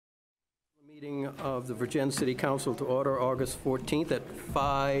Meeting of the Vergennes City Council to order August 14th at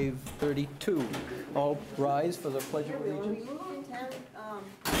 5:32. All rise for the Pledge of Allegiance.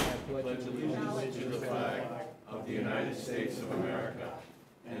 Pledge allegiance to the flag of the United States of America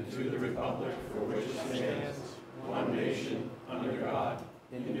and to the republic for which it stands, one nation, under God,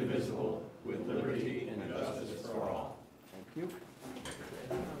 indivisible, with liberty and justice for all. Thank you.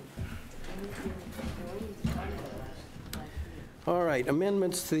 All right,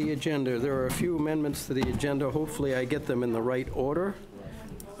 amendments to the agenda. There are a few amendments to the agenda. Hopefully I get them in the right order.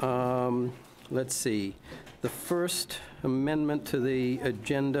 Let's see. The first amendment to the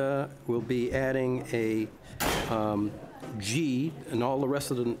agenda will be adding a G, and all the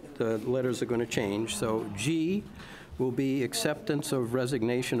rest of the letters are going to change. So G will be acceptance of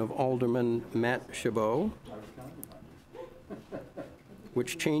resignation of Alderman Matt Chabot,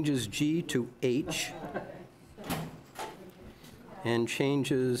 which changes G to H. And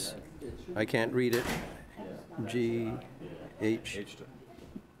changes, I can't read it, G, H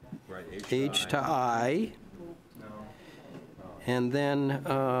to I. And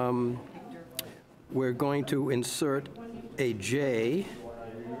then we're going to insert a J,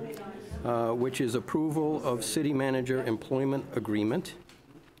 which is approval of city manager employment agreement,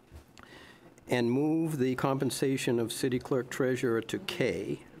 and move the compensation of city clerk treasurer to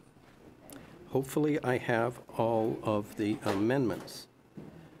K. Hopefully, I have all of the amendments.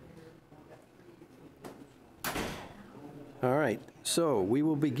 All right, so we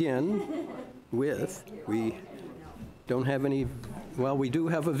will begin with, we don't have any, well, we do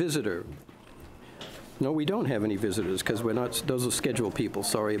have a visitor. No, we don't have any visitors because we're not, those are scheduled people,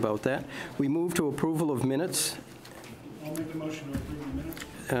 sorry about that. We move to approval of minutes. I'll make the motion to approve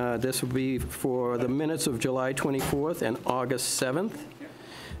the minutes. This will be for the minutes of July 24th and August 7th.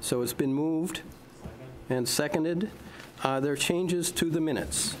 So it's been moved and seconded. Are there changes to the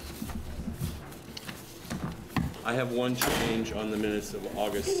minutes? I have one change on the minutes of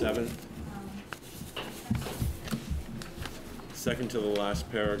August 7th. Second to the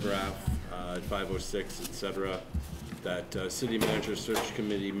last paragraph, 506, etc., that City Manager Search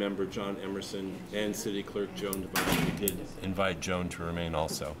Committee member John Emerson and City Clerk Joan Devine, we did invite Joan to remain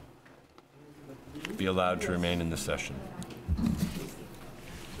also. Be allowed to remain in the session.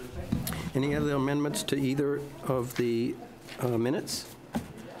 Any other amendments to either of the minutes?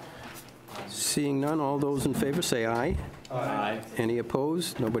 Seeing none, all those in favor say aye. Aye. Any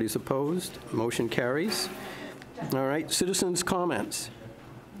opposed? Nobody's opposed. Motion carries. All right, citizens' comments.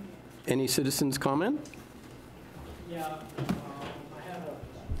 Any citizens' comment? Yeah, I have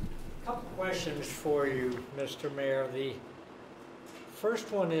a couple questions for you, Mr. Mayor. The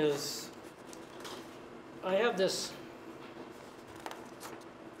first one is, I have this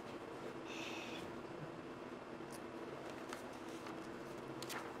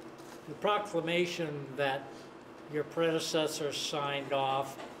the proclamation that your predecessor signed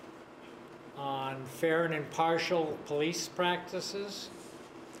off on fair and impartial police practices.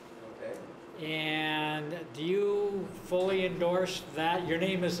 Okay. And do you fully endorse that? Your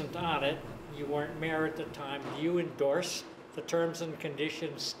name isn't on it. You weren't mayor at the time. Do you endorse the terms and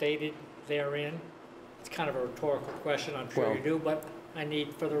conditions stated therein? It's kind of a rhetorical question, I'm sure you do, but I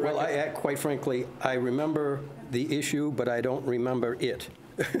need for the record. Well, quite frankly, I remember the issue, but I don't remember it.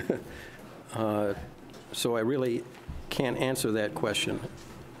 So I really can't answer that question.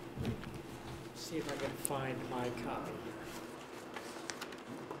 See if I can find my copy.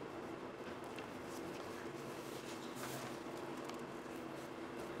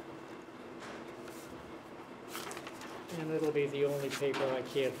 And it'll be the only paper I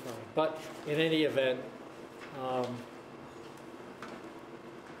can't find. But in any event,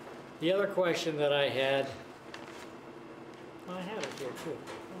 the other question that I had it here too.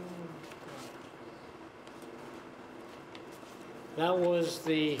 That was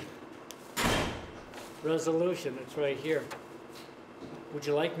the resolution. It's right here. Would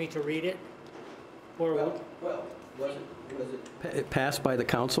you like me to read it? Or was it passed by the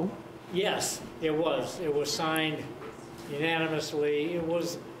council? yes, it was. It was signed unanimously. It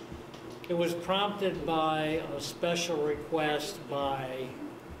was prompted by a special request by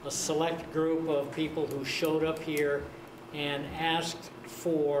a select group of people who showed up here and asked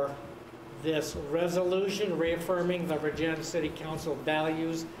for this resolution reaffirming the Vergennes City Council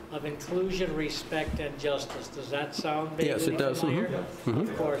values of inclusion, respect, and justice. Does that sound vaguely Yes, it does. familiar? Mm-hmm.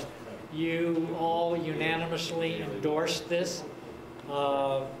 Of course. You all unanimously endorsed this.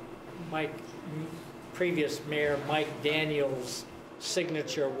 Previous mayor, Mike Daniels'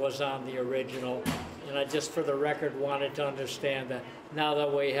 signature was on the original. And I just, for the record, wanted to understand that now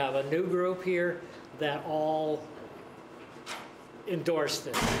that we have a new group here, that all endorsed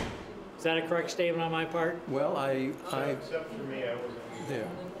it. Is that a correct statement on my part? Well, Except for me, I wasn't. there,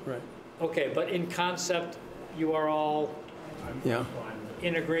 right, Okay, but in concept, you are all yeah.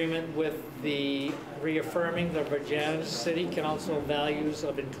 in agreement with the reaffirming the Vergennes City Council values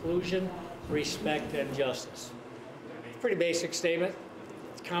of inclusion, respect, and justice. Pretty basic statement.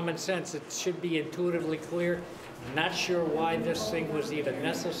 It's common sense. It should be intuitively clear. Not sure why this thing was even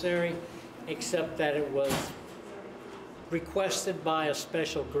necessary, except that it was requested by a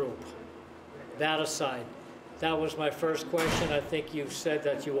special group. That aside, that was my first question. I think you said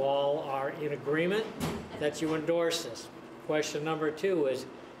that you all are in agreement, that you endorse this. Question number 2 is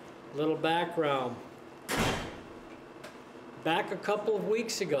a little background. Back a couple of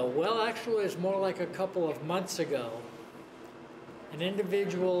weeks ago, well, actually, it's more like a couple of months ago, an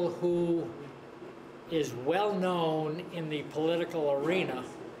individual who is well known in the political arena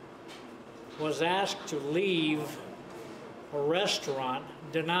was asked to leave a restaurant,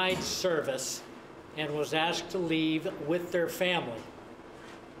 denied service, and was asked to leave with their family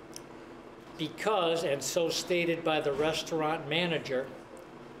because, and so stated by the restaurant manager,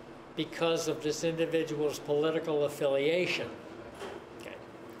 because of this individual's political affiliation. Okay.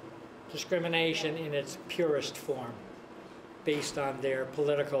 Discrimination in its purest form based on their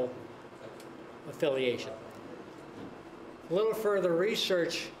political affiliation. A little further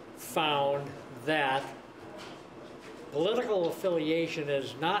research found that political affiliation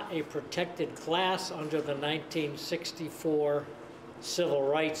is not a protected class under the 1964 Civil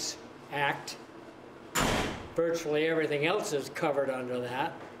Rights Act. Virtually everything else is covered under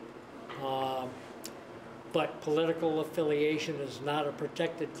that. But political affiliation is not a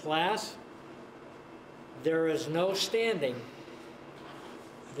protected class. There is no standing.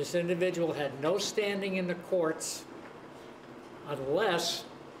 This individual had no standing in the courts unless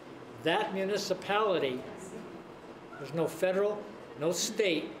that municipality, there's no federal, no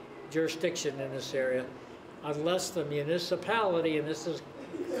state jurisdiction in this area, unless the municipality, and this is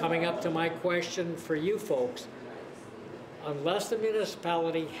coming up to my question for you folks, unless the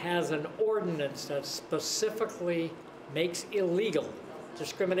municipality has an ordinance that specifically makes illegal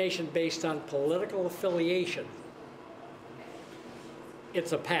discrimination based on political affiliation,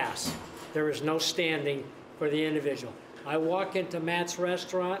 it's a pass. There is no standing for the individual. I walk into Matt's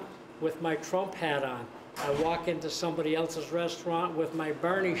restaurant with my Trump hat on. I walk into somebody else's restaurant with my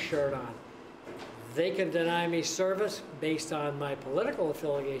Bernie shirt on. They can deny me service based on my political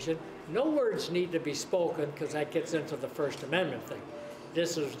affiliation. No words need to be spoken because that gets into the First Amendment thing.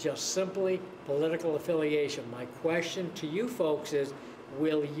 This is just simply political affiliation. My question to you folks is,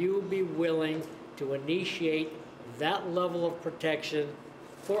 will you be willing to initiate that level of protection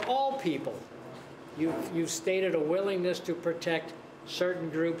for all people? You've stated a willingness to protect certain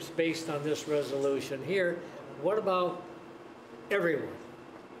groups based on this resolution here. What about everyone?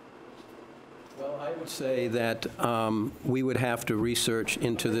 Well, I would say that we would have to research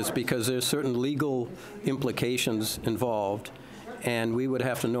into this because there's certain legal implications involved, and we would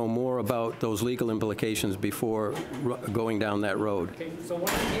have to know more about those legal implications before going down that road. Okay, so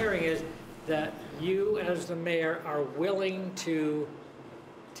what I'm hearing is that you, as the mayor, are willing to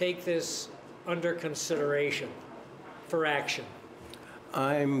take this under consideration for action.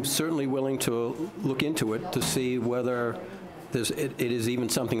 I'm certainly willing to look into it to see whether it is even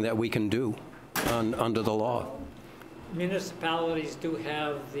something that we can do under the law. Municipalities do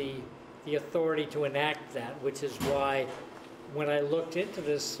have the authority to enact that, which is why when I looked into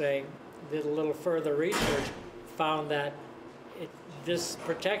this thing, did a little further research, found that this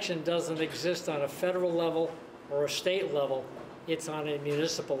protection doesn't exist on a federal level or a state level. It's on a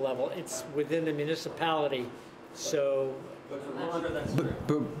municipal level. It's within the municipality. So,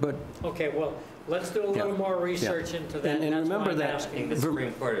 But okay, well, let's do a little more research into that. And that's remember why I'm that- I asking. think the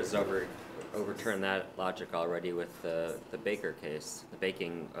Supreme Court has overturned that logic already with the baker case, the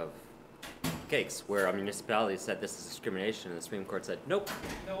baking of cakes, where a municipality said this is discrimination, and the Supreme Court said, nope,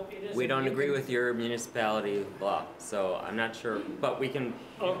 No, it isn't. we don't You agree can- with your municipality law. So I'm not sure, but we can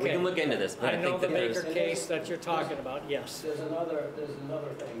look into this. But I I know think the that there's Baker case that you're talking about, yes. There's another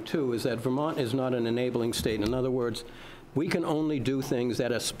thing, too, is that Vermont is not an enabling state. In other words, we can only do things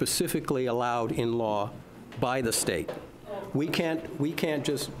that are specifically allowed in law by the state. We can't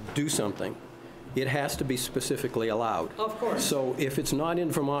just do something. It has to be specifically allowed. Of course. So if it's not in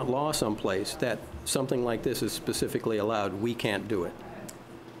Vermont law someplace that something like this is specifically allowed, we can't do it.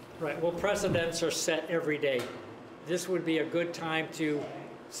 Right, well, precedents are set every day. This would be a good time to,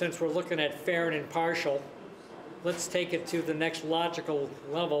 since we're looking at fair and impartial, let's take it to the next logical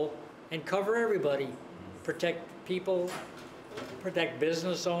level and cover everybody. Protect people, protect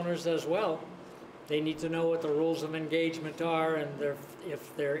business owners as well. They need to know what the rules of engagement are, and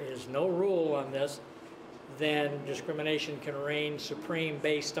if there is no rule on this, then discrimination can reign supreme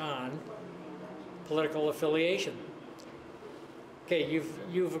based on political affiliation. Okay,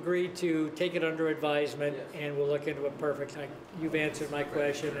 you've agreed to take it under advisement, and we'll look into it. Perfect. You've answered my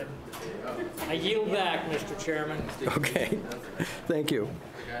question, and I yield back, Mr. Chairman. Okay, thank you.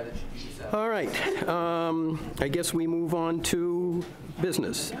 All right, I guess we move on to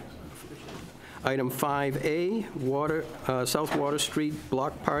business. Item 5A, South Water Street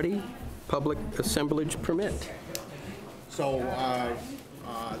Block Party, Public Assemblage Permit. So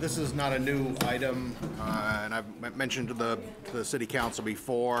this is not a new item, and I've mentioned to the City Council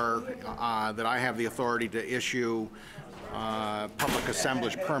before that I have the authority to issue public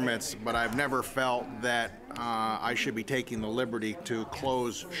assemblage permits, but I've never felt that I should be taking the liberty to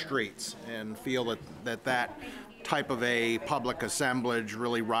close streets, and feel that type of a public assemblage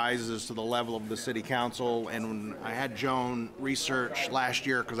really rises to the level of the City Council. And I had Joan research last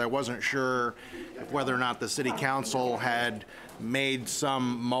year because I wasn't sure whether or not the City Council had made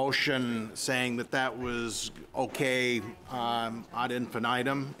some motion saying that was okay ad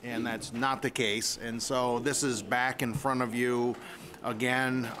infinitum, and that's not the case. And so this is back in front of you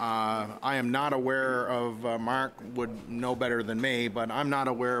again. I am not aware of, Mark would know better than me, but I'm not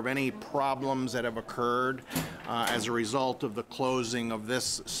aware of any problems that have occurred as a result of the closing of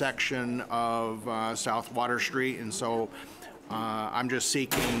this section of South Water Street. And so I'm just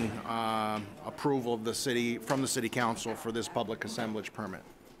seeking approval of from the City Council for this public assemblage permit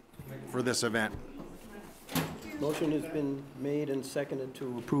for this event. Motion has been made and seconded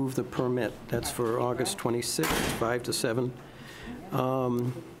to approve the permit. That's for August 26th, 5 to 7.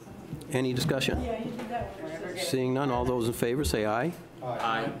 Any discussion? Seeing none, all those in favor say aye.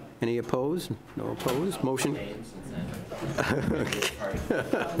 Aye. Any opposed? No opposed. Motion.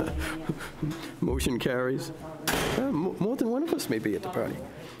 Motion carries. More than one of us may be at the party.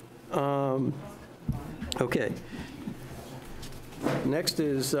 Okay. Next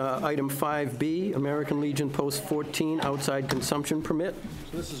is item 5B, American Legion Post 14 outside consumption permit.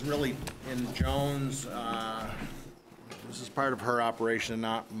 So this is really in Joan's, this is part of her operation,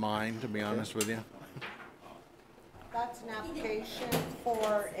 not mine, to be honest with you. That's an application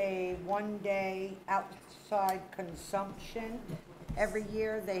for a one-day outside consumption. Every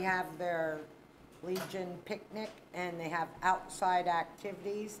year they have their Legion picnic and they have outside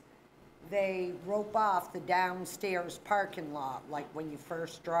activities. They rope off the downstairs parking lot, like when you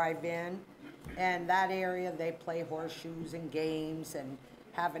first drive in. And that area, they play horseshoes and games and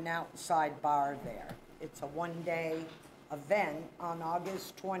have an outside bar there. It's a one-day event on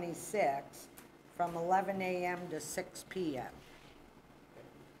August 26th from 11 a.m. to 6 p.m.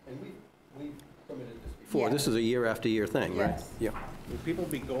 And we've permitted this before. Yeah. This is a year after year thing, right? Yes. Yeah. Would people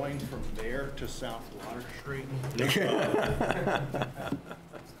be going from there to South Water Street?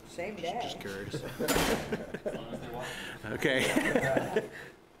 Same day. Just curious. Okay.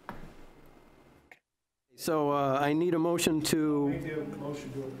 So I need a motion to, Make a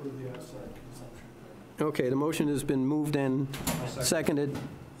motion to approve the outside consumption permit. okay, the motion has been moved and seconded.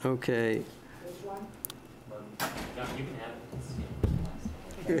 Okay.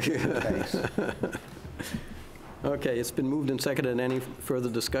 Okay, it's been moved and seconded. Any further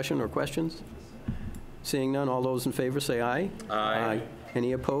discussion or questions? Seeing none, all those in favor say aye. Aye.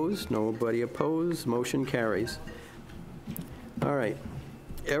 Any opposed? Nobody opposed. Motion carries. All right.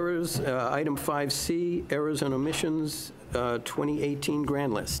 Errors, item 5C, errors and omissions, 2018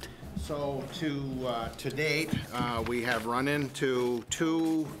 grand list. So to date, we have run into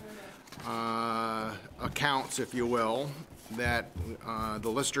two accounts, if you will, that the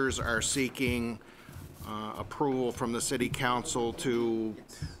listers are seeking approval from the City Council to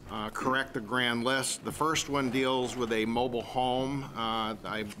correct the grand list. The first one deals with a mobile home.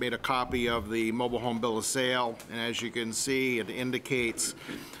 I made a copy of the mobile home bill of sale, and as you can see, it indicates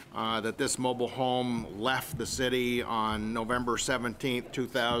that this mobile home left the city on November 17th,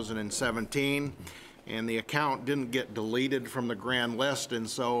 2017. And the account didn't get deleted from the grand list, and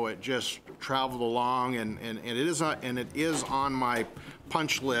so it just traveled along, and it is on my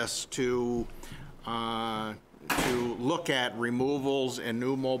punch list to look at removals and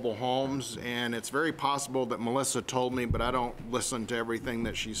new mobile homes. And it's very possible that Melissa told me, but I don't listen to everything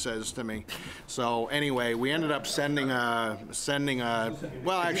that she says to me. So anyway, we ended up sending a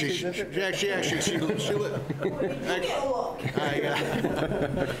well, actually,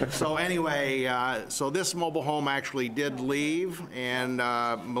 so anyway, so this mobile home actually did leave, and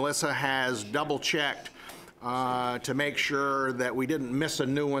Melissa has double-checked to make sure that we didn't miss a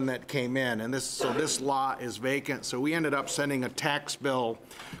new one that came in. And this lot is vacant, so we ended up sending a tax bill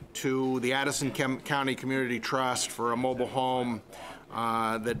to the Addison County Community Trust for a mobile home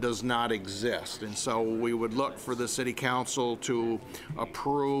that does not exist. And so we would look for the City Council to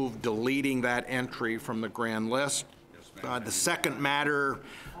approve deleting that entry from the grand list. The second matter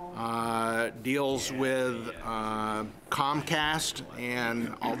deals with Comcast,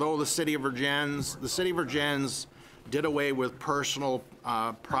 and although the City of Vergennes did away with personal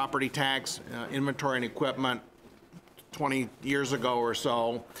property tax, inventory and equipment 20 years ago or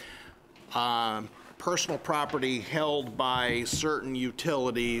so, personal property held by certain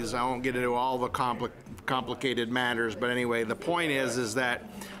utilities, I won't get into all the complicated matters, but anyway, the point is that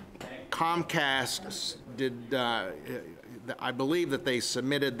Comcast did, I believe that they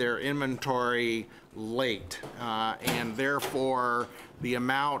submitted their inventory late, and therefore the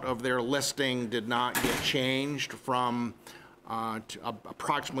amount of their listing did not get changed from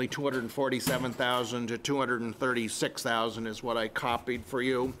approximately $247,000 to $236,000 is what I copied for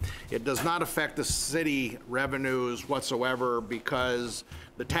you. It does not affect the city revenues whatsoever because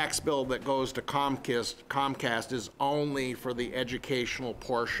the tax bill that goes to Comcast is only for the educational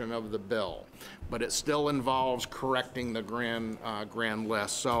portion of the bill, but it still involves correcting the grand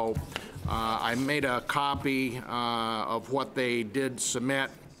list. So I made a copy of what they did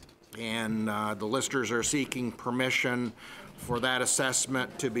submit, and the listers are seeking permission for that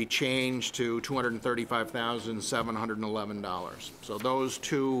assessment to be changed to $235,711. So those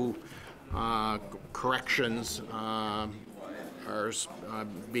two corrections are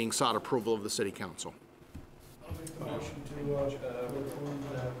being sought approval of the City Council. Motion to approve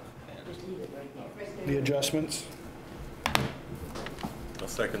the adjustments. I'll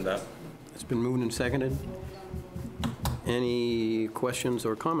second that. It's been moved and seconded. Any questions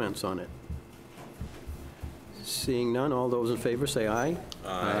or comments on it? Seeing none, all those in favor say aye.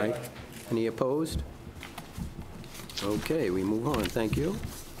 Aye. Any opposed? Okay, we move on. Thank you.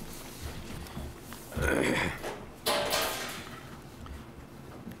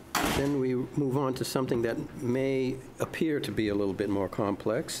 Then we move on to something that may appear to be a little bit more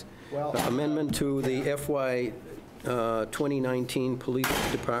complex. Well, amendment to the FY 2019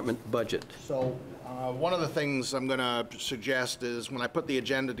 Police Department budget. So one of the things I'm going to suggest is when I put the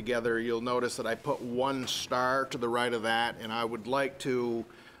agenda together, you'll notice that I put 1 star to the right of that, and I would like to,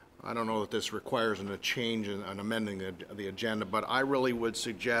 I don't know that this requires a change in amending the agenda, but I really would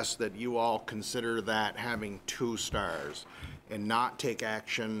suggest that you all consider that having 2 stars and not take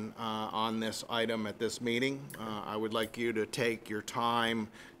action on this item at this meeting. I would like you to take your time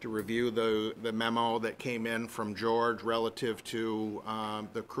to review the memo that came in from George relative to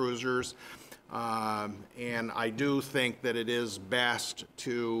the cruisers. And I do think that it is best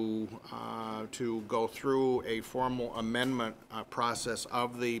to go through a formal amendment process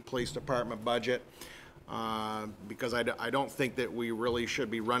of the police department budget, because I don't think that we really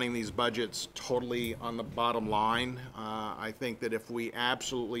should be running these budgets totally on the bottom line. I think that if we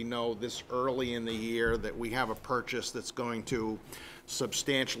absolutely know this early in the year that we have a purchase that's going to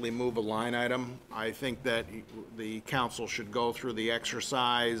substantially move a line item, I think that the council should go through the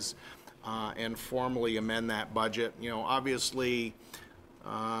exercise and formally amend that budget. You know, obviously,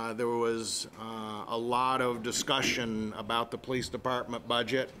 there was a lot of discussion about the police department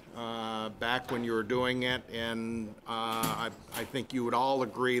budget back when you were doing it, and I think you would all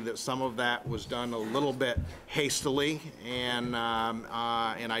agree that some of that was done a little bit hastily, and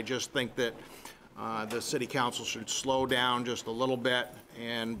I just think that the City Council should slow down just a little bit,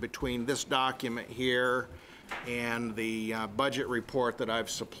 and between this document here and the budget report that I've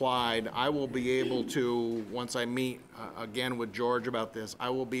supplied, I will be able to, once I meet again with George about this, I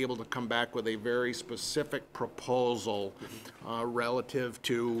will be able to come back with a very specific proposal relative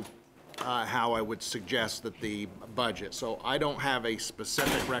to how I would suggest that the budget. So I don't have a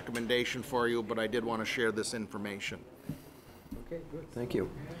specific recommendation for you, but I did want to share this information. Okay, good. Thank you.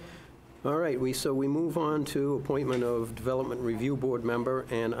 All right, so we move on to appointment of Development Review Board member,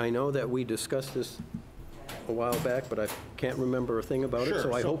 and I know that we discussed this a while back, but I can't remember a thing about it,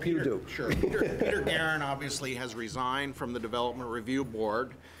 so I hope you do. Sure. Peter Guerin obviously has resigned from the Development Review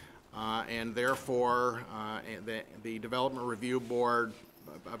Board, and therefore the Development Review Board,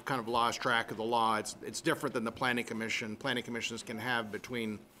 I've kind of lost track of the law. It's different than the Planning Commission. Planning Commissions can have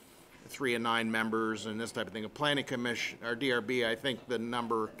between 3 and 9 members and this type of thing. A Planning Commission, or DRB, I think the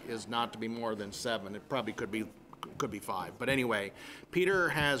number is not to be more than 7. It probably could be 5. But anyway, Peter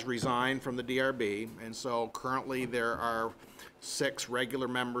has resigned from the DRB, and so currently there are 6 regular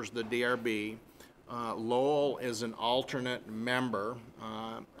members of the DRB. Lowell is an alternate member.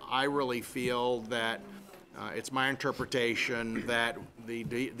 I really feel that it's my interpretation that the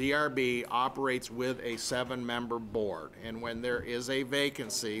DRB operates with a 7-member board, and when there is a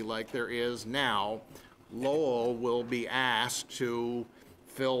vacancy like there is now, Lowell will be asked to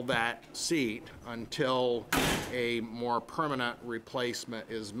fill that seat until a more permanent replacement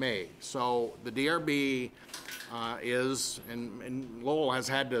is made. So the DRB and Lowell has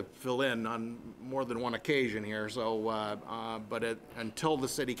had to fill in on more than one occasion here, so, until the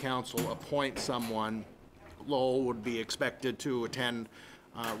city council appoints someone, Lowell would be expected to attend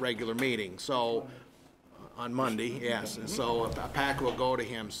regular meetings. So, on Monday, yes, and so a pack will go to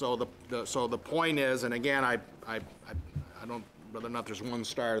him. So the point is, and again, I don't, whether or not there's one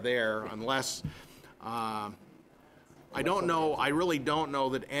star there, unless, I don't know, I really don't know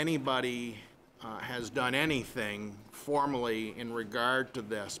that anybody has done anything formally in regard to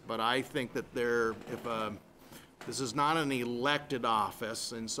this, but I think that this is not an elected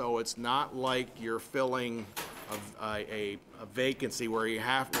office, and so it's not like you're filling a vacancy where you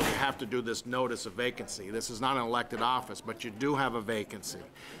have to do this notice of vacancy. This is not an elected office, but you do have a vacancy.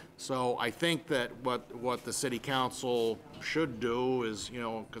 So I think that what the city council should do is,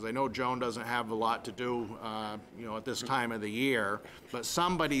 because I know Joan doesn't have a lot to do, at this time of the year, but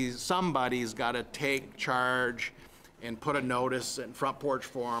somebody's got to take charge and put a notice in Front Porch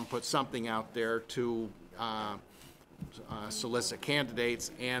Forum, put something out there to solicit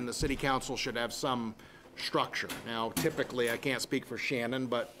candidates, and the city council should have some structure. Now, typically, I can't speak for Shannon,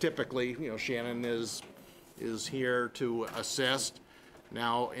 but typically, Shannon is here to assist.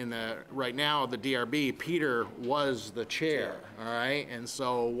 Now, right now, the DRB, Peter was the chair, all right? And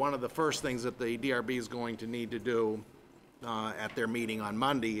so one of the first things that the DRB is going to need to do at their meeting on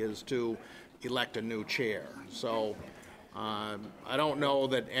Monday is to elect a new chair. So I don't know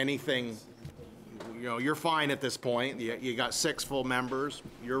that anything, you're fine at this point. You got 6 full members.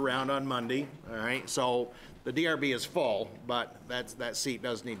 You're around on Monday, all right? So the DRB is full, but that seat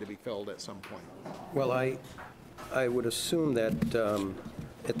does need to be filled at some point. Well, I would assume that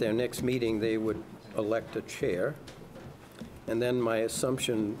at their next meeting, they would elect a chair, and then my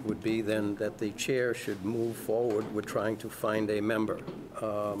assumption would be then that the chair should move forward with trying to find a member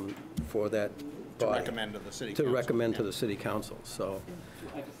for that body. To recommend to the city council. To recommend to the city council, so,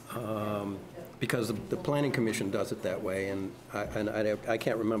 because the planning commission does it that way, and I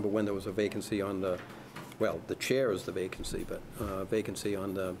can't remember when there was a vacancy on the chair is the vacancy, but vacancy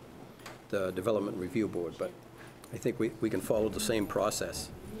on the Development Review Board, but I think we can follow the same process.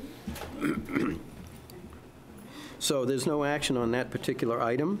 So there's no action on that particular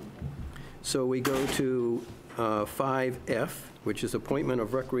item. So we go to 5F, which is appointment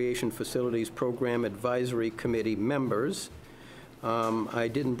of Recreation Facilities Program Advisory Committee members. I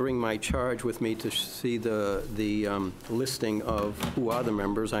didn't bring my charge with me to see the listing of who are the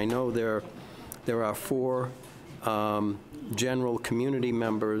members. I know there are 4 general community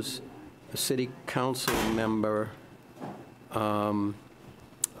members, a city council member,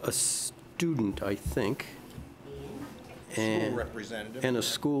 a student, I think, School representative. And a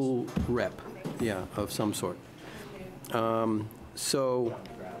school rep, yeah, of some sort. So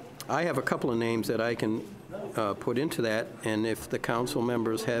I have a couple of names that I can put into that, and if the council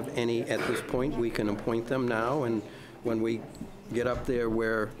members have any at this point, we can appoint them now, and when we get up there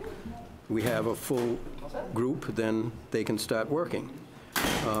where we have a full group, then they can start working.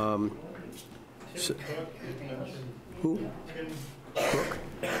 Who? Cook?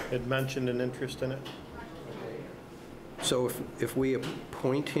 Had mentioned an interest in it. So if we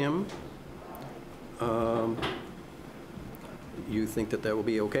appoint him, you think that will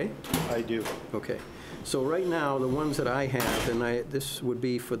be okay? I do. Okay. So right now, the ones that I have, and this would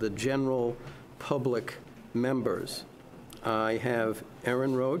be for the general public members, I have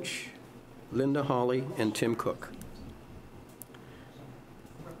Erin Roach, Linda Hawley, and Tim Cook.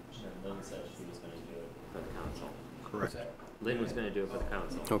 Lynn said she was going to do it for the council. Correct. Lynn was going to do it for the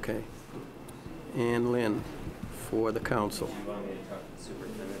council. Okay. And Lynn for the council. Do you want me to talk to the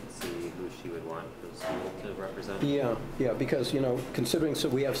superintendent and see who she would want the school to represent? Yeah, because, considering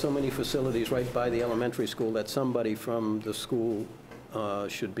we have so many facilities right by the elementary school, that somebody from the school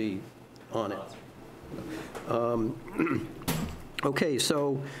should be on it. Okay,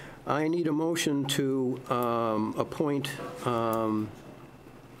 so I need a motion to appoint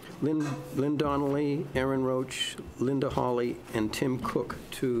Lynn Donnelly, Erin Roach, Linda Hawley, and Tim Cook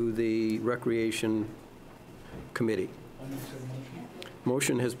to the Recreation Committee.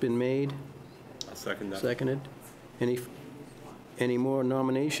 Motion has been made. I'll second that. Seconded. Any more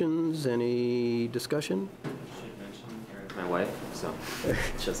nominations? Any discussion? Should mention Erin's my wife, so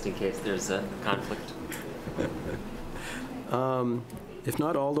just in case there's a conflict. If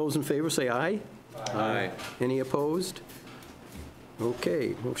not, all those in favor say aye. Aye. Any opposed?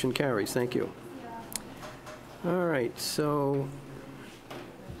 Okay, motion carries. Thank you. All right, so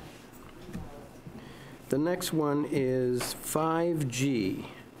the next one is 5G,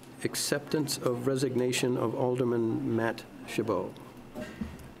 acceptance of resignation of Alderman Matt Chabot.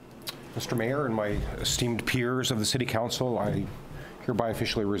 Mr. Mayor and my esteemed peers of the City Council, I hereby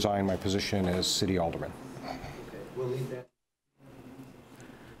officially resign my position as City Alderman. We'll leave that.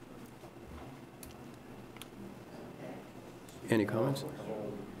 Any comments?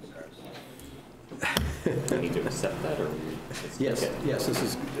 Do we need to accept that, or? Yes, yes, this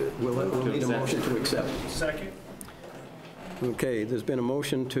is, we'll need a motion to accept. Second? Okay, there's been a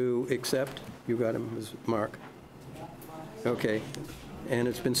motion to accept. You got him, Ms. Mark. Okay, and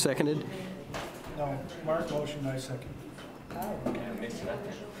it's been seconded? No, Mark motion, I second. Don't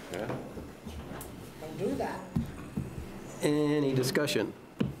do that. Any discussion?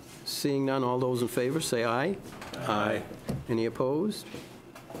 Seeing none, all those in favor, say aye. Aye. Any opposed?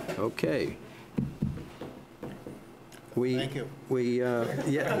 Okay. Thank you. Well,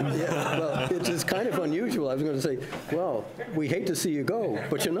 it's just kind of unusual. I was going to say, well, we hate to see you go,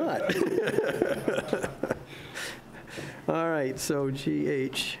 but you're not. All right, so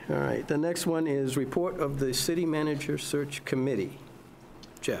GH. All right, the next one is report of the City Manager Search Committee.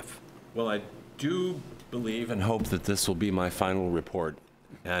 Jeff. Well, I do believe and hope that this will be my final report.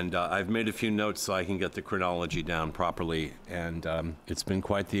 And I've made a few notes so I can get the chronology down properly. And it's been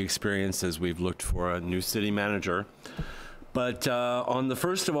quite the experience as we've looked for a new city manager. But on the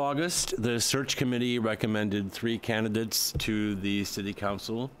 1st of August, the search committee recommended 3 candidates to the City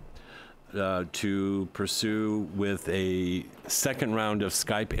Council to pursue with a second round of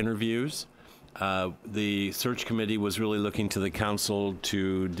Skype interviews. The search committee was really looking to the council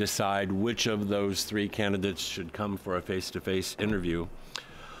to decide which of those 3 candidates should come for a face-to-face interview.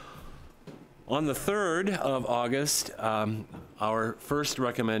 On the 3rd of August, our first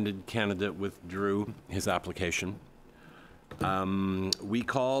recommended candidate withdrew his application. We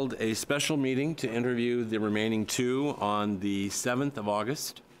called a special meeting to interview the remaining 2 on the 7th of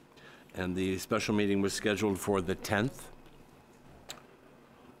August, and the special meeting was scheduled for the 10th.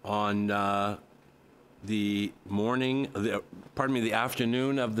 On the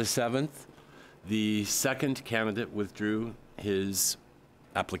afternoon of the 7th, the second candidate withdrew his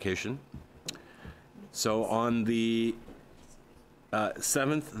application. So on the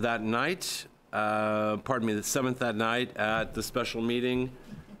 7th that night, the 7th that night at the special meeting,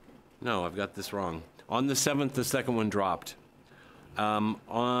 no, I've got this wrong. On the 7th, the second one dropped. On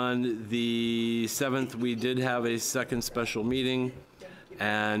the 7th, we did have a second special meeting,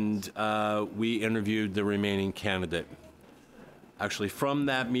 and we interviewed the remaining candidate. Actually, from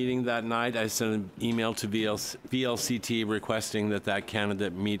that meeting that night, I sent an email to VLCT requesting that that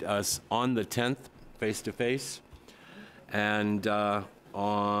candidate meet us on the 10th, face-to-face. And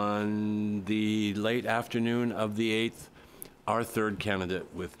on the late afternoon of the 8th, our third candidate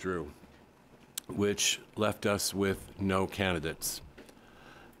withdrew, which left us with no candidates.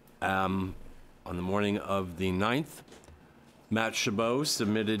 On the morning of the 9th, Matt Chabot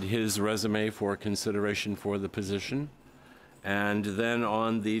submitted his resume for consideration for the position. And then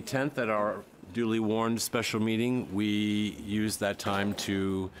on the 10th, at our duly warned special meeting, we used that time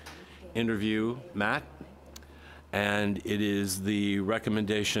to interview Matt. And it is the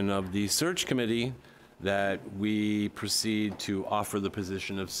recommendation of the search committee that we proceed to offer the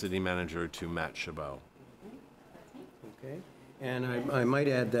position of city manager to Matt Chabot. Okay. And I might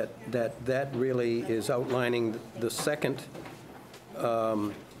add that really is outlining the second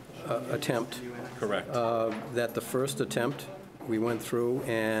attempt. Correct. That the first attempt we went through,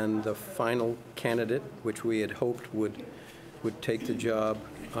 and the final candidate, which we had hoped would take the job,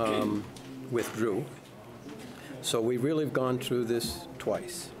 withdrew. So we really have gone through this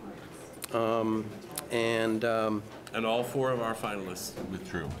twice. And all 4 of our finalists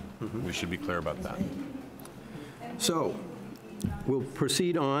withdrew. We should be clear about that. So we'll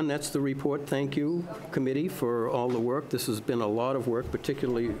proceed on. That's the report. Thank you, committee, for all the work. This has been a lot of work,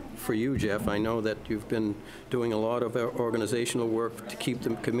 particularly for you, Jeff. I know that you've been doing a lot of organizational work to keep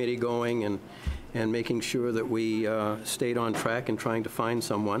the committee going and making sure that we stayed on track and trying to find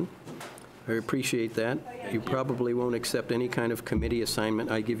someone. I appreciate that. You probably won't accept any kind of committee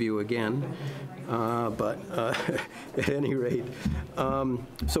assignment I give you again, but at any rate.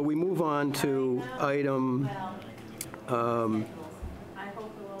 So we move on to item,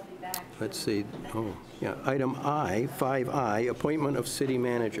 let's see, item I, 5I, appointment of city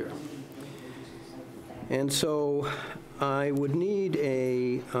manager. And so I would need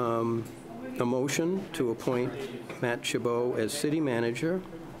a motion to appoint Matt Chabot as city manager.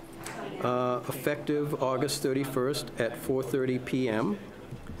 effective August 31st at 4:30 p.m.,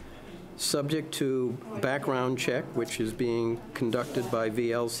 subject to background check, which is being conducted by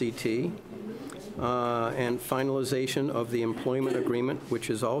VLCT, and finalization of the employment agreement, which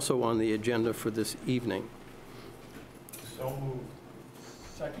is also on the agenda for this evening. So moved.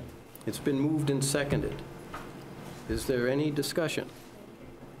 Second. It's been moved and seconded. Is there any discussion?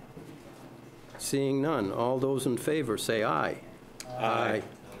 Seeing none, all those in favor say aye. Aye.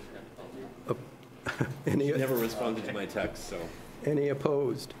 Any, Never responded to my text, so. any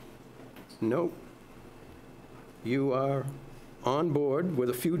opposed? Nope. You are on board with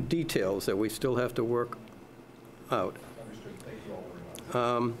a few details that we still have to work out.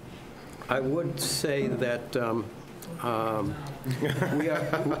 I would say that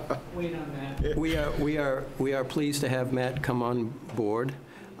we are pleased to have Matt come on board.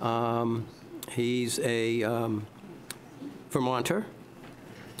 He's a Vermonter.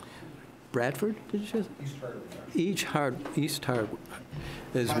 Bradford, did you say? East Hardwick is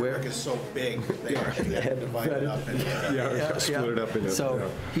where. Hardwick is so big, they actually had to divide it up. Split it up into. So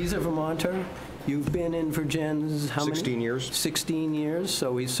he's a Vermonter. You've been in Vergennes how many? 16 years. 16 years,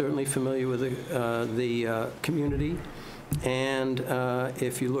 so he's certainly familiar with the community. And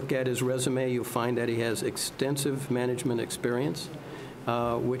if you look at his resume, you'll find that he has extensive management experience,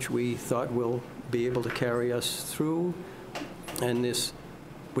 which we thought will be able to carry us through, and this,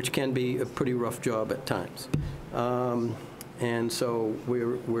 which can be a pretty rough job at times. And so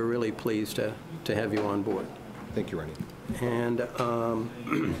we're really pleased to have you on board. Thank you, Rennie. And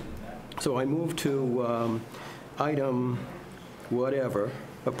so I move to item whatever,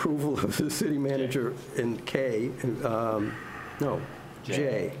 approval of the city manager in J.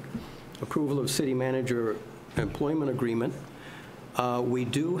 Approval of city manager employment agreement. We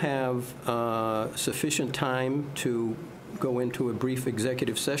do have sufficient time to go into a brief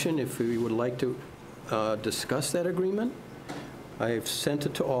executive session if we would like to discuss that agreement. I've sent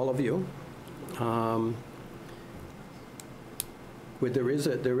it to all of you. There is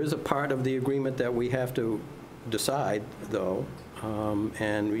a part of the agreement that we have to decide, though,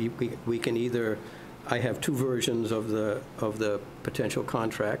 and we can either. I have two versions of the potential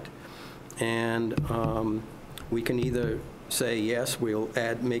contract, and we can either say yes, we'll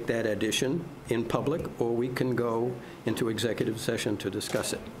make that addition in public, or we can go into executive session to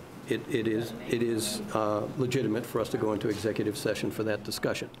discuss it. It is legitimate for us to go into executive session for that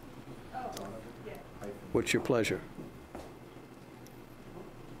discussion. What's your pleasure?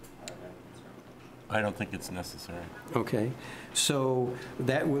 I don't think it's necessary. Okay, so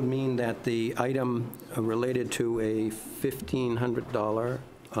that would mean that the item related to a $1,500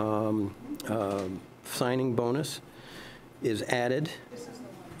 signing bonus is added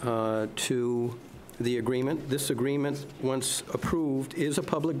to the agreement. This agreement, once approved, is a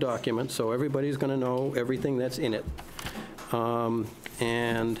public document, so everybody's going to know everything that's in it.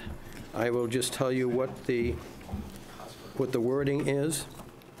 And I will just tell you what the wording is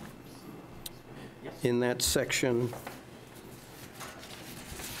in that section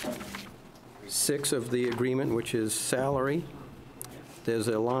 6 of the agreement, which is salary. There's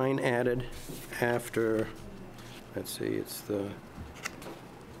a line added after, let's see, it's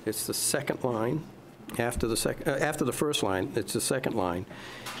the second line. After the first line, it's the second line.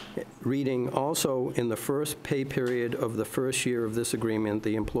 Reading, also in the first pay period of the first year of this agreement,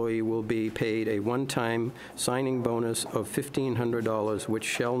 the employee will be paid a one-time signing bonus of $1,500, which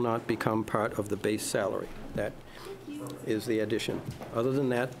shall not become part of the base salary. That is the addition. Other than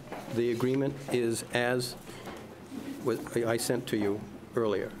that, the agreement is as I sent to you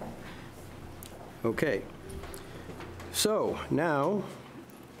earlier. Okay. So now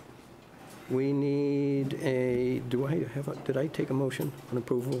we need a, did I take a motion on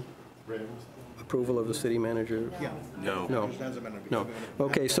approval? Approval of the city manager? Yeah. No. No. No.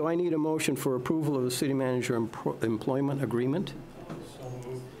 Okay, so I need a motion for approval of the city manager employment agreement.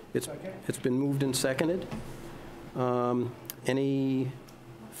 It's been moved and seconded. Any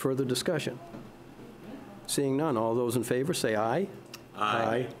further discussion? Seeing none, all those in favor say aye.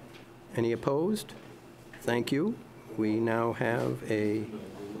 Aye. Any opposed? Thank you. We now have a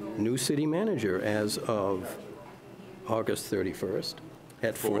new city manager as of August 31st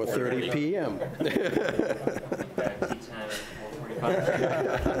at 4:30 p.m.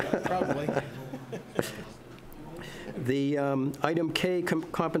 Probably. The item K,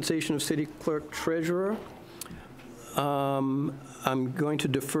 compensation of city clerk treasurer. I'm going to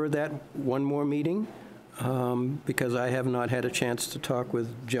defer that one more meeting because I have not had a chance to talk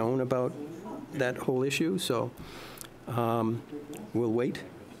with Joan about that whole issue, so we'll wait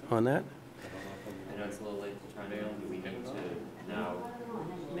on that. I know it's a little late to try to, we need to now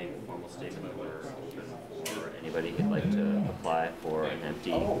make a formal statement. We're open for anybody who'd like to apply for an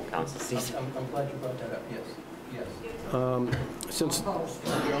empty council seat. I'm glad you brought that up, yes. Since, Joan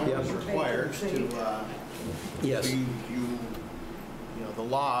yeah. is required to, Yes. you know, the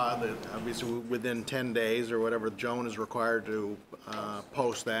law, that obviously within 10 days or whatever, Joan is required to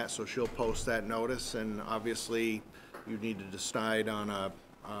post that, so she'll post that notice, and obviously you need to decide on a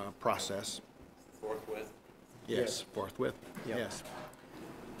process. Forthwith. Yes, forthwith, Yep. yes.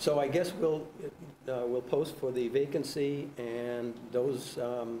 So I guess we'll post for the vacancy and those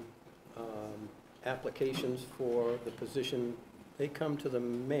applications for the position, they come to the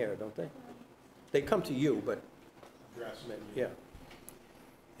mayor, don't they? They come to you, but, yeah.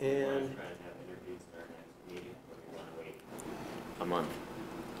 And A month.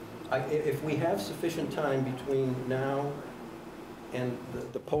 if we have sufficient time between now and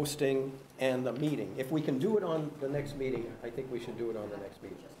the posting and the meeting, if we can do it on the next meeting, I think we should do it on the next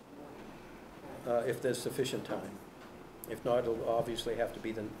meeting, if there's sufficient time. If not, it'll obviously have to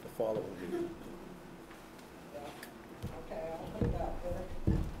be the following meeting. Okay, I'll put that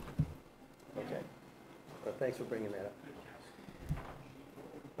there. Okay. Well, thanks for bringing that up.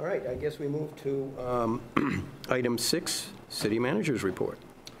 All right, I guess we move to item 6, city manager's report.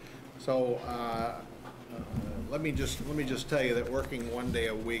 So, let me just tell you that working one day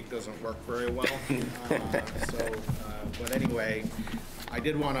a week doesn't work very well. But anyway, I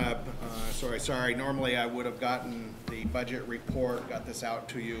did want to, sorry, normally I would have gotten the budget report, got this out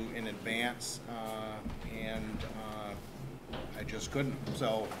to you in advance, and I just couldn't.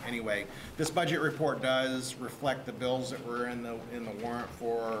 So anyway, this budget report does reflect the bills that were in the warrant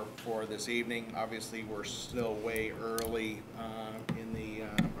for this evening. Obviously, we're still way early in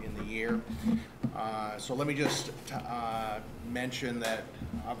the year. So let me just mention that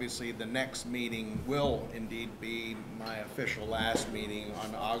obviously the next meeting will indeed be my official last meeting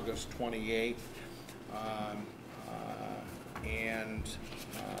on August 28th.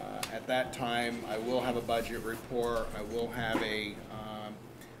 At that time, I will have a budget report. I will have a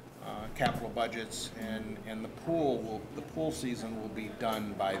capital budgets, and the pool season will be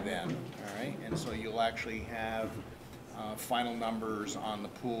done by then. All right, and so you'll actually have final numbers on the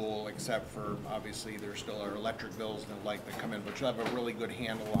pool, except for obviously there still are electric bills and the like that come in, but you'll have a really good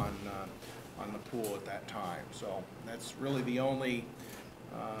handle on the pool at that time. So that's really the only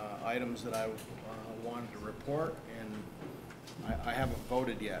items that I wanted to report, and I haven't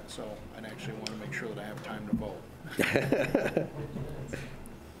voted yet, so I actually want to make sure that I have time to vote.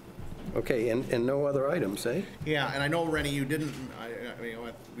 Okay, and no other items, eh? Yeah, and I know, Rennie, you didn't, I mean,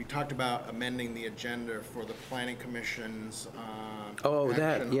 we talked about amending the agenda for the planning commission's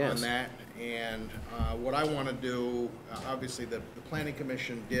action yes. on that. And what I want to do, obviously, the planning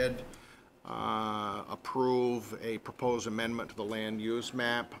commission did approve a proposed amendment to the land use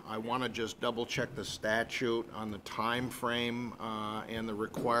map. I want to just double check the statute on the time frame and the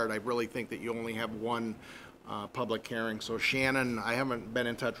required. I really think that you only have one public hearing. So Shannon, I haven't been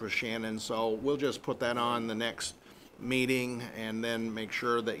in touch with Shannon, so we'll just put that on the next meeting and then make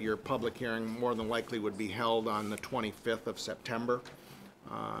sure that your public hearing more than likely would be held on the 25th of September.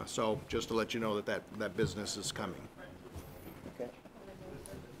 So just to let you know that business is coming. Okay.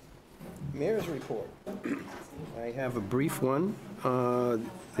 Mayor's report. I have a brief one. The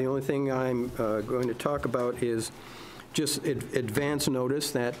only thing I'm going to talk about is just advance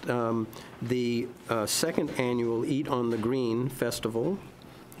notice that the second annual Eat on the Green Festival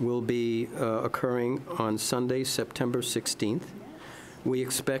will be occurring on Sunday, September 16th. We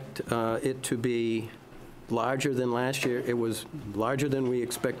expect it to be larger than last year. It was larger than we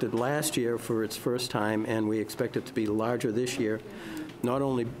expected last year for its first time, and we expect it to be larger this year, not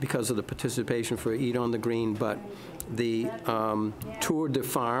only because of the participation for Eat on the Green, but the Tour de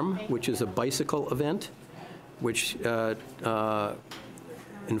Farm, which is a bicycle event, which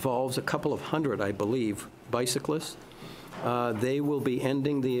involves a couple of hundred, I believe, bicyclists. They will be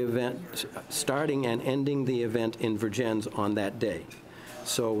ending the event, starting and ending the event in Vergennes on that day.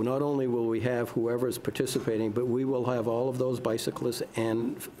 So not only will we have whoever is participating, but we will have all of those bicyclists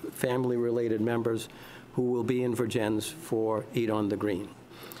and family-related members who will be in Vergennes for Eat on the Green.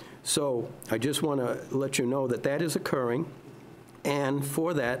 So I just want to let you know that that is occurring, and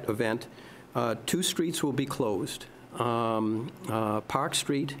for that event, 2 streets will be closed, Park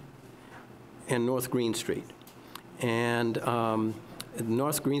Street and North Green Street. And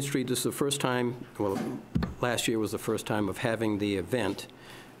North Green Street is the first time, well, last year was the first time of having the event.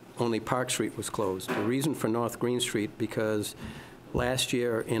 Only Park Street was closed. The reason for North Green Street, because last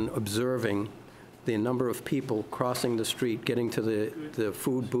year in observing the number of people crossing the street, getting to the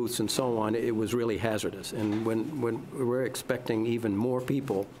food booths and so on, it was really hazardous. And when we're expecting even more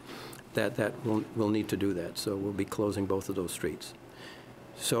people we'll need to do that. So we'll be closing both of those streets.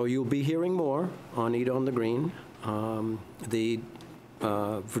 So you'll be hearing more on Eat on the Green. The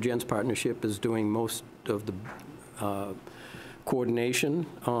Vergennes Partnership is doing most of the coordination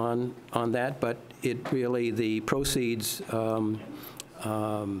on that, but the proceeds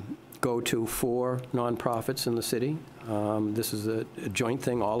go to 4 nonprofits in the city. This is a joint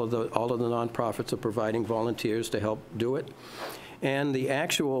thing. All of the nonprofits are providing volunteers to help do it. And the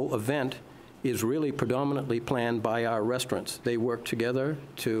actual event is really predominantly planned by our restaurants. They work together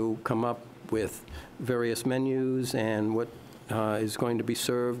to come up with various menus and what is going to be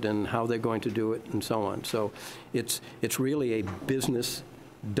served and how they're going to do it and so on. So it's really a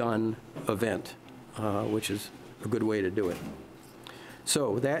business-done event, which is a good way to do it.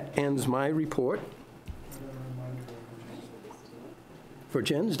 So that ends my report.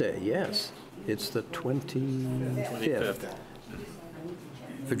 Vergennes Day, yes. It's the 25th.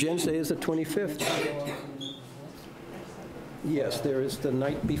 Vergennes Day is the 25th. Yes, there is the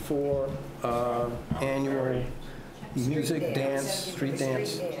night before annual music, dance, street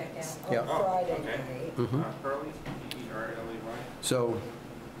dance. Yeah. Mm-hmm. So,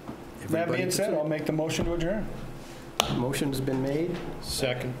 That being said, I'll make the motion to adjourn. Motion's been made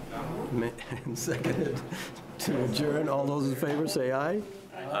Second. and seconded to adjourn. All those in favor say aye.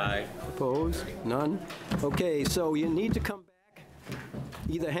 Aye. Opposed? None? Okay, so you need to come back.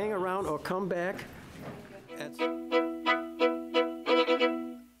 Either hang around or come back at